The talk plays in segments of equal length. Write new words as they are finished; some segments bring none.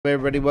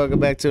Everybody, welcome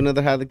back to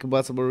another highly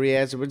combustible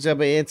reaction. We're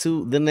jumping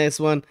into the next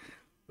one.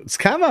 It's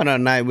kind of on our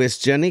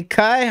Nightwish journey.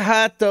 Kai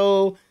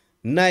Hahto,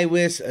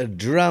 Nightwish, a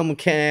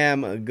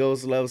Drumcam, a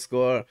Ghost Love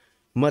score.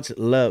 Much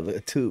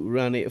love to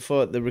Ronnie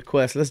for the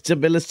request. Let's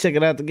jump in. Let's check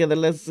it out together.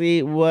 Let's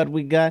see what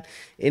we got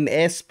in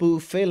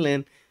Espoo,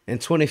 Finland in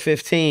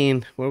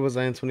 2015. Where was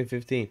I in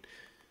 2015?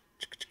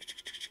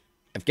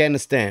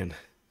 Afghanistan.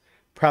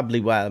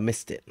 Probably why I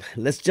missed it.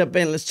 Let's jump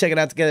in. Let's check it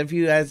out together. If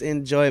you guys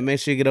enjoy it, make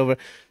sure you get over.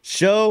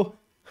 Show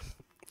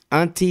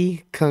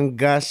Auntie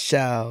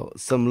Combustible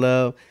some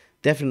love.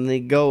 Definitely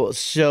go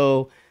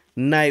show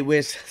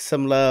Nightwish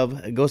some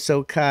love. Go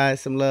show Kai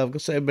some love. Go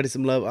show everybody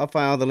some love. I'll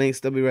find all the links.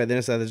 They'll be right there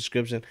inside the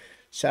description.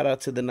 Shout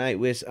out to the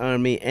Nightwish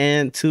army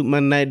and to my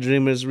Night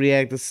Dreamers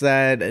React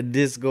side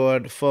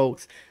Discord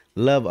folks.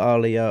 Love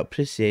all of y'all.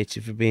 Appreciate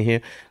you for being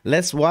here.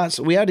 Let's watch.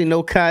 We already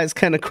know Kai's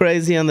kind of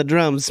crazy on the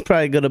drums. It's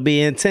probably going to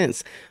be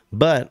intense,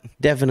 but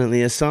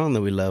definitely a song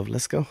that we love.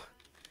 Let's go.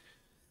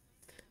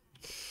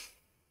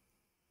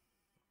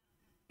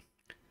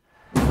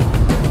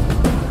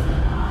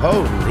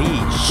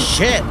 Holy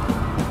shit.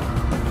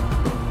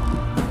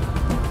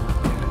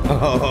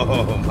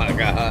 Oh my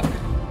God.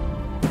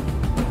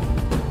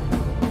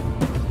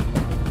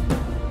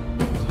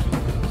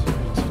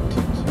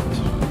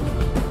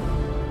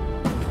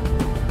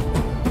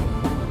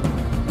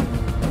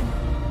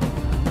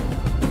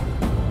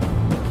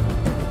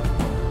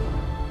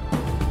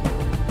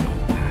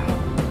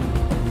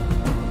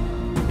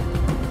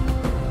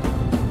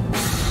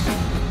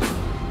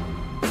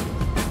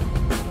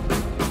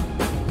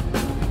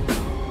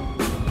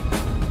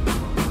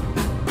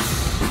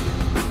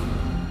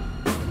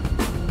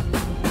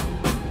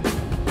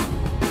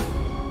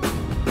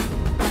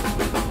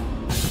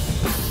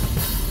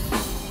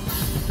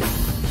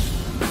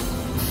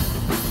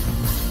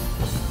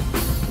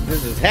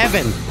 This is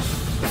heaven.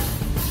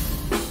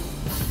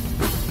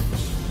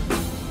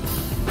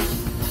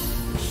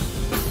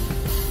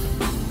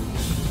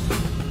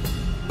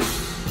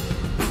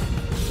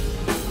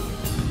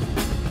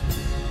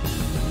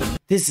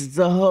 This is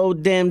a whole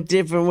damn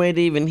different way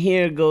to even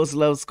hear Ghost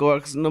Love score,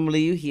 because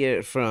normally you hear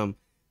it from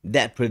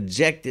that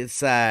projected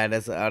side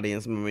as an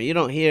audience member. You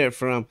don't hear it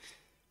from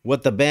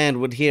what the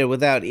band would hear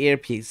without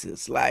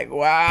earpieces. Like,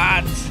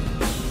 what?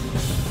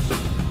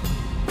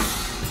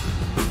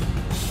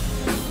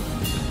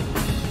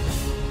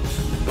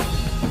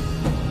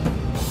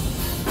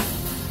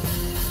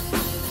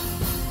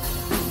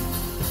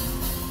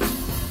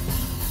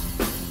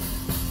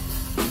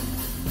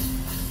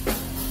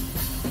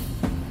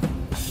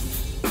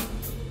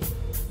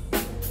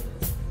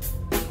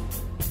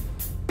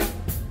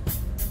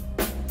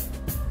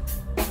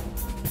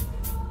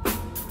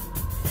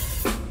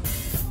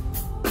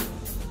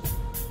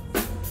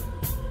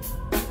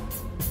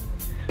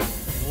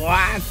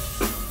 What?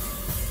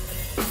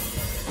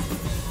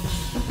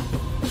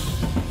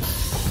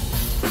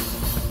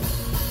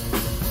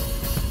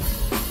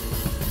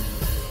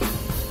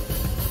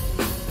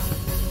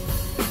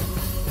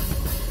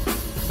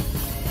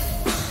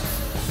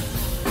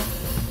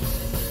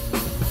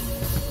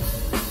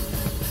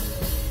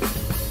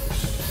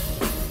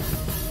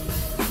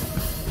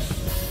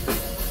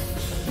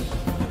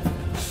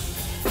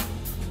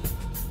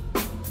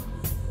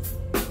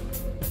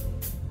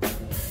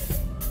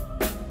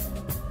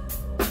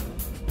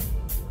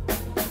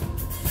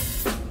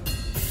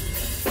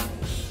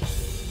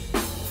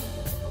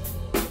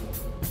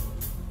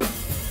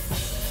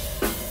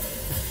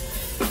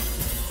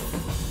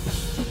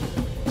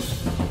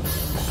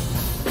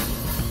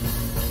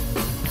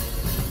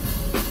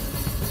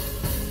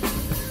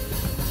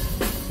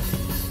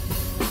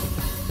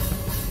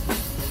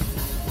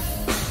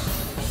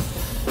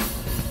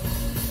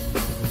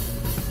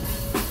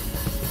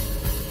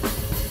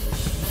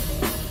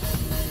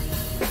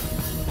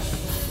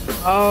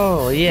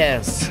 Oh,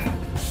 yes.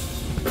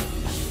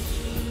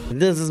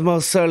 This is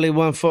most certainly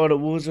one for the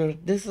Woojer.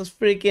 This is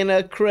freaking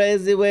a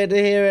crazy way to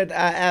hear it.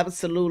 I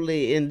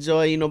absolutely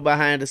enjoy, you know,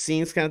 behind the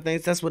scenes kind of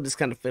things. That's what this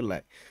kind of feel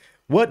like.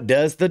 What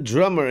does the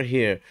drummer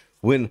hear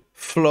when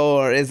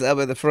Floor is up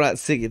at the front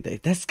singing?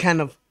 That's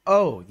kind of,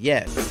 oh,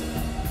 yes.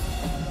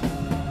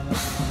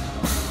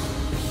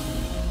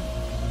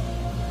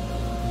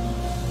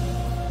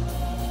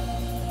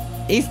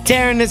 He's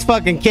tearing this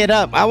fucking kid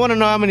up. I want to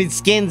know how many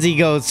skins he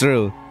goes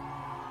through.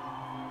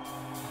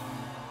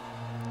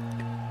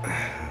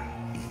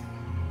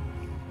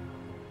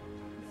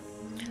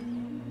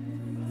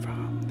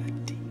 From the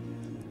deep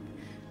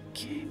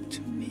came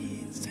to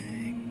me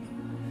saying,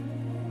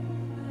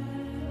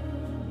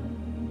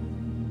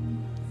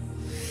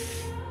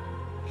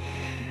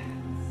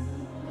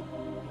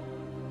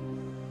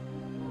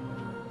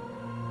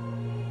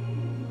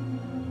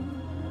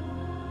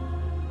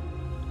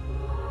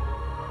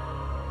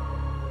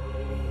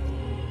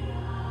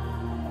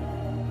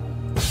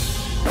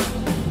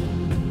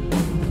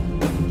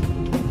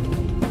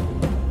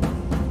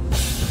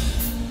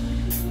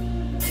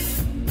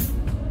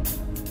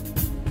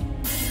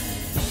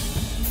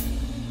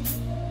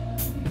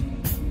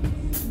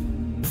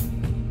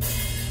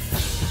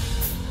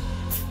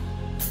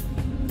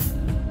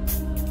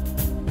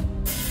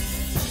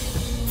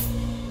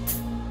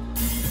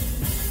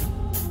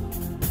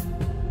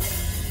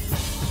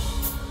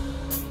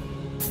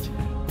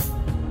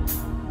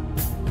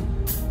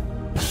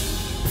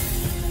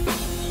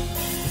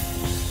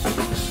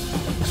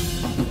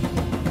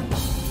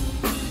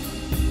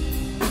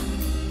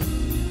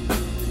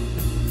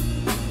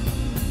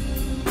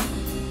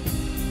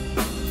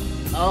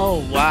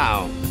 Oh,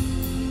 wow.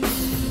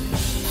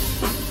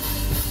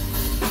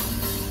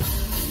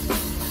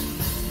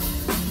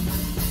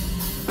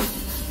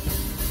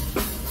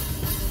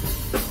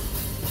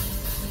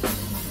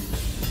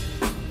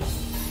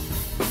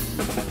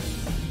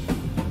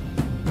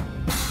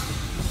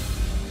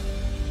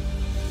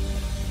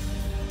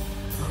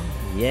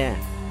 Yeah.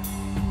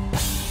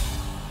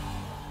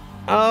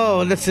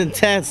 Oh, that's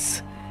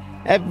intense.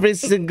 Every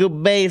single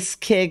bass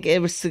kick,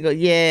 every single,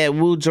 yeah,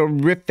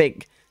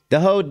 Woojerific. The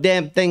whole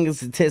damn thing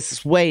is intense.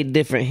 It's way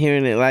different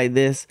hearing it like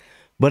this.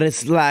 But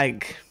it's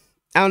like,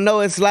 I don't know,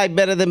 it's like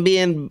better than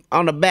being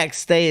on a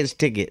backstage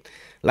ticket.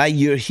 Like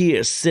you're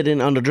here sitting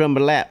on the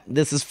drummer lap.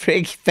 This is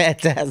pretty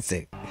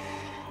fantastic.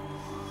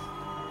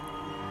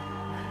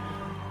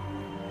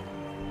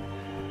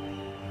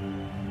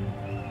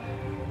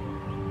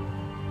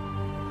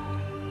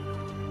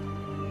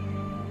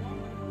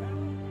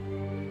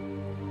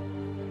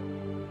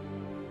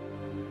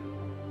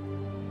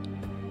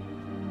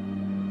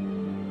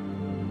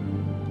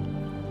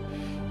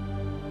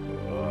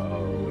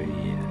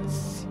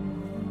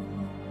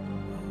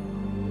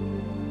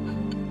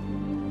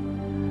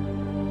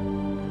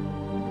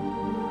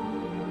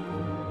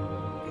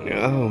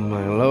 Oh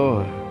my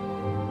Lord.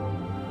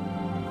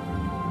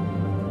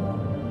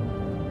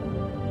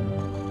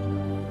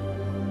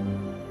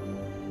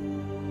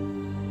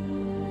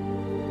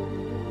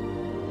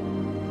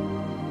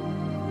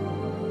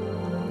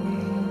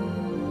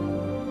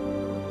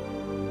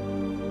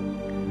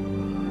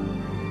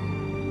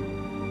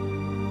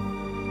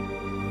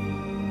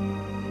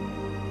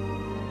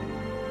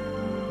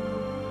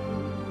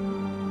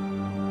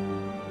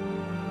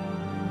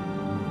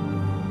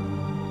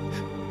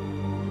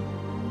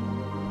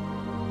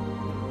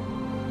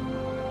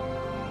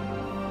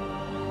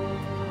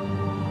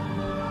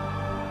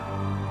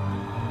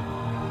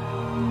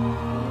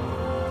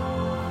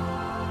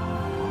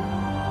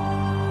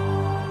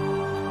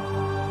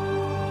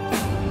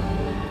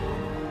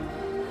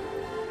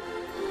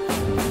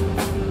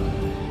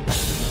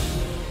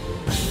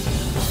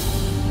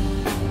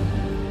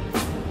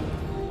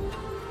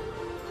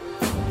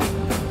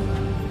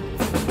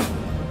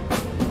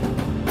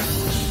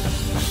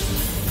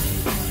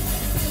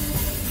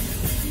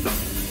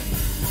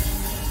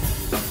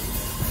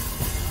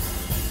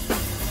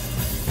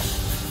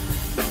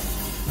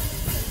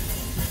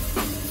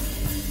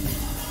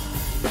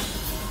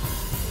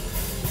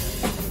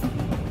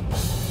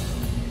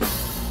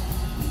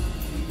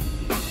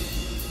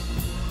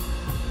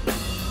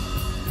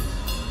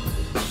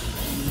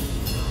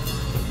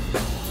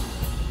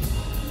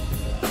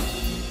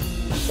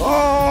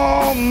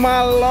 Oh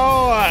my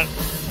Lord.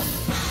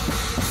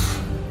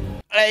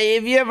 Hey,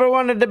 if you ever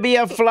wanted to be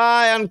a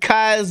fly on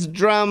Kai's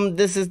drum,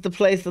 this is the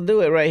place to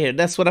do it right here.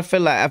 That's what I feel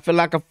like. I feel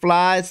like a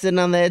fly sitting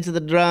on the edge of the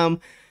drum.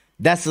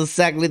 That's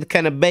exactly the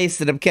kind of bass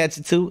that I'm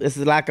catching too. It's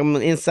like I'm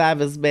inside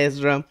this bass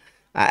drum.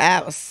 I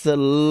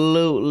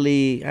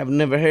absolutely have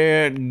never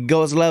heard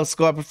Ghost Love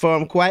Score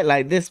perform quite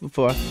like this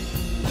before.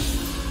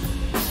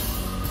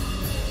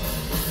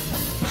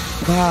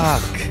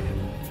 Fuck.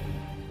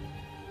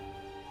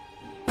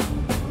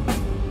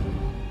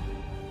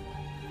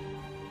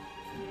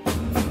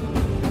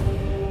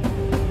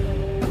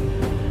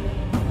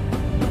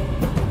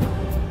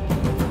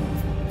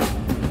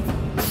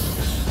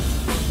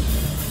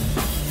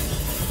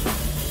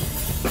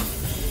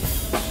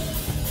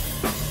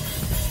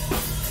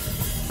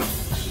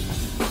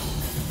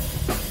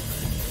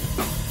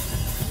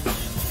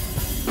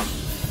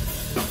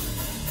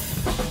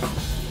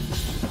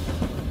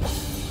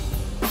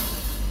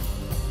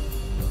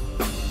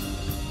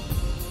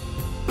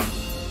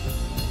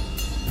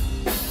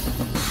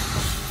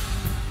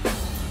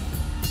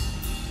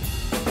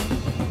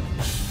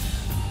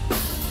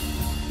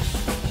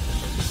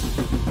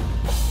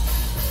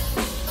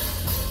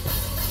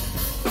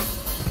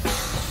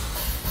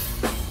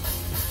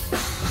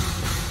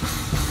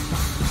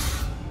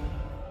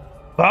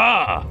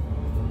 Ah!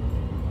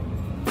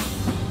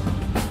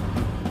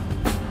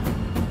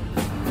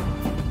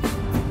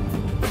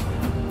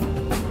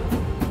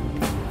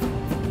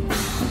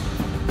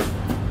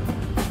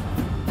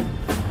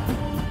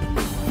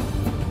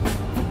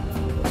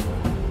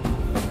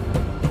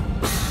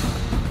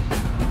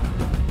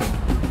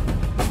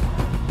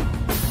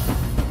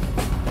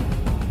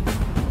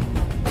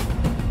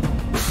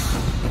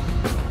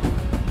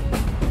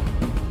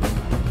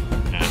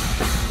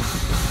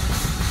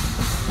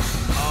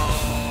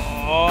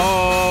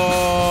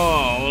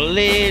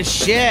 Holy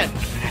shit.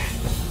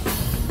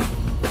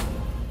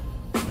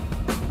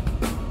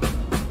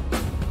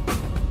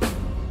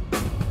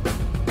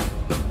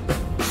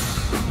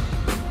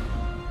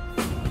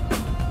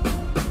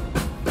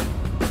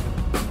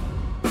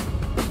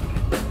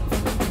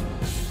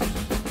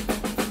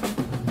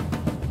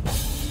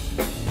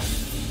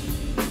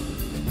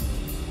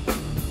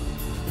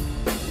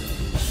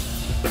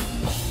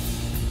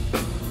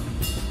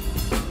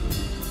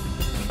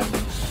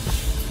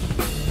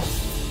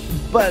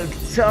 But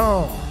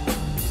so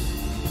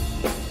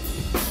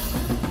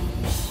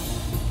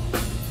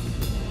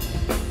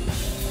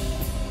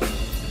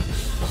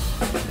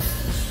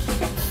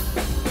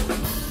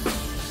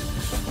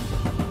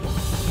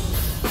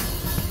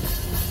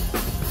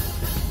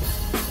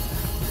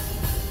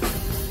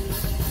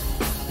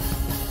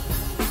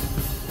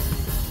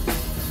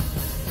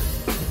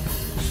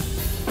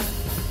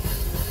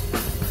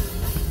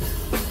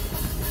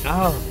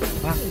Oh,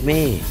 fuck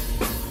me.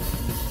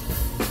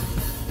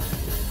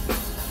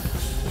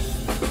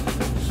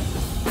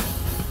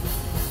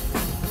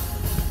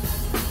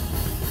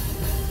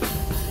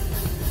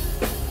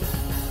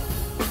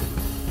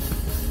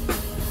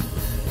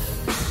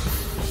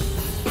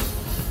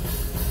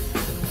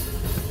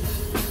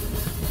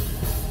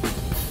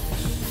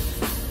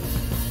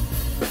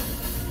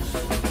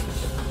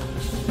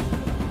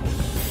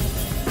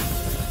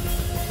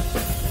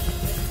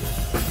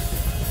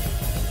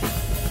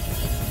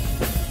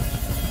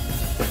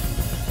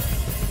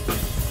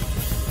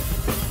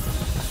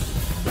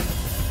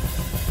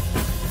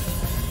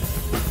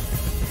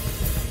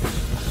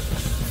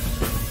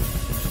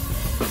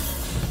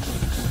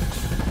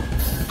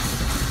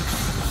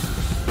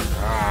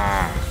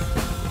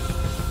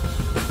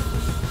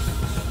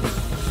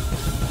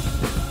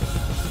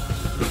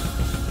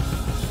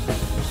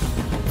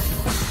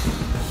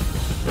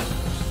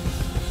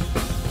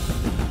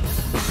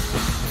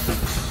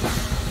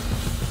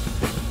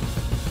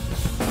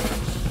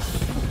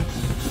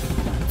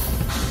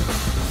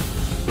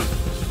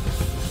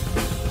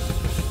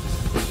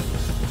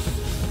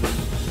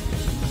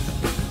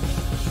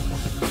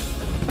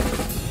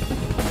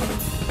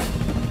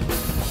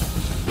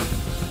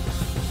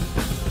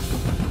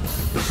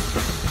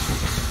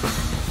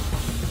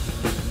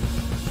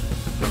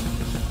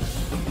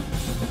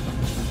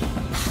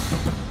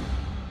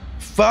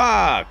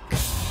 Fuck!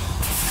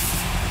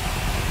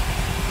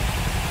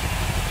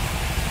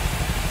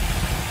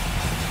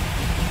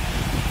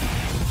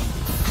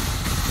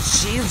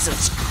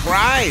 Jesus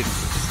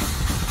Christ!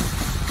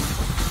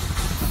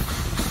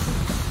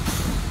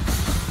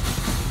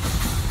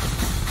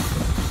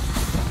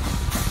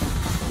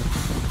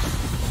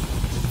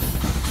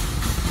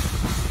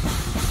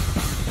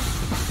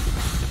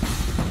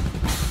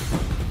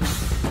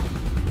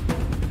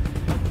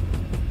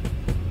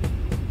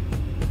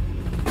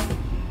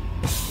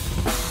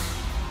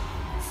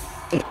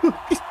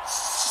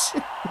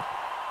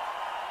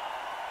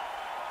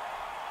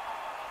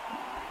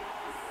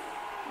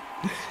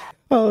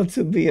 Oh,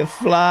 to be a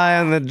fly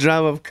on the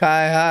drum of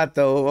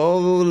Hahto.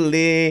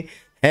 Holy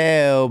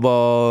hell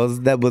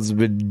balls. That was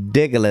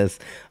ridiculous.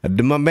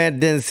 My man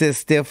didn't sit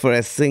still for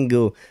a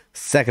single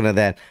second of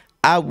that.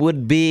 I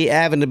would be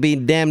having to be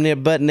damn near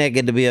butt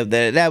naked to be up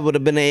there. That would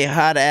have been a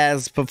hot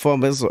ass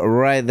performance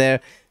right there.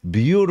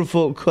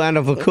 Beautiful, kind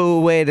of a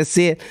cool way to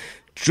see it.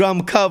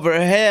 Drum cover,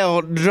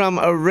 hell, drum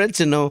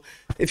original.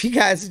 If you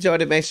guys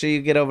enjoyed it, make sure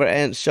you get over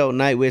and show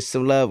Nightwish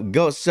some love.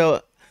 Go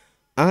show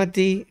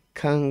Auntie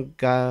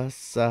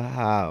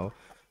Combustible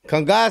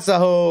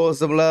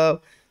some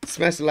love.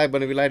 Smash the like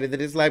button if you liked it. The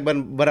dislike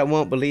button, but I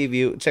won't believe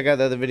you. Check out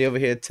the other video over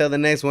here. Till the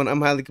next one,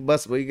 I'm highly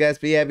combustible. You guys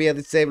be happy,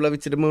 healthy, safe, love you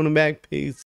to the moon and back. Peace.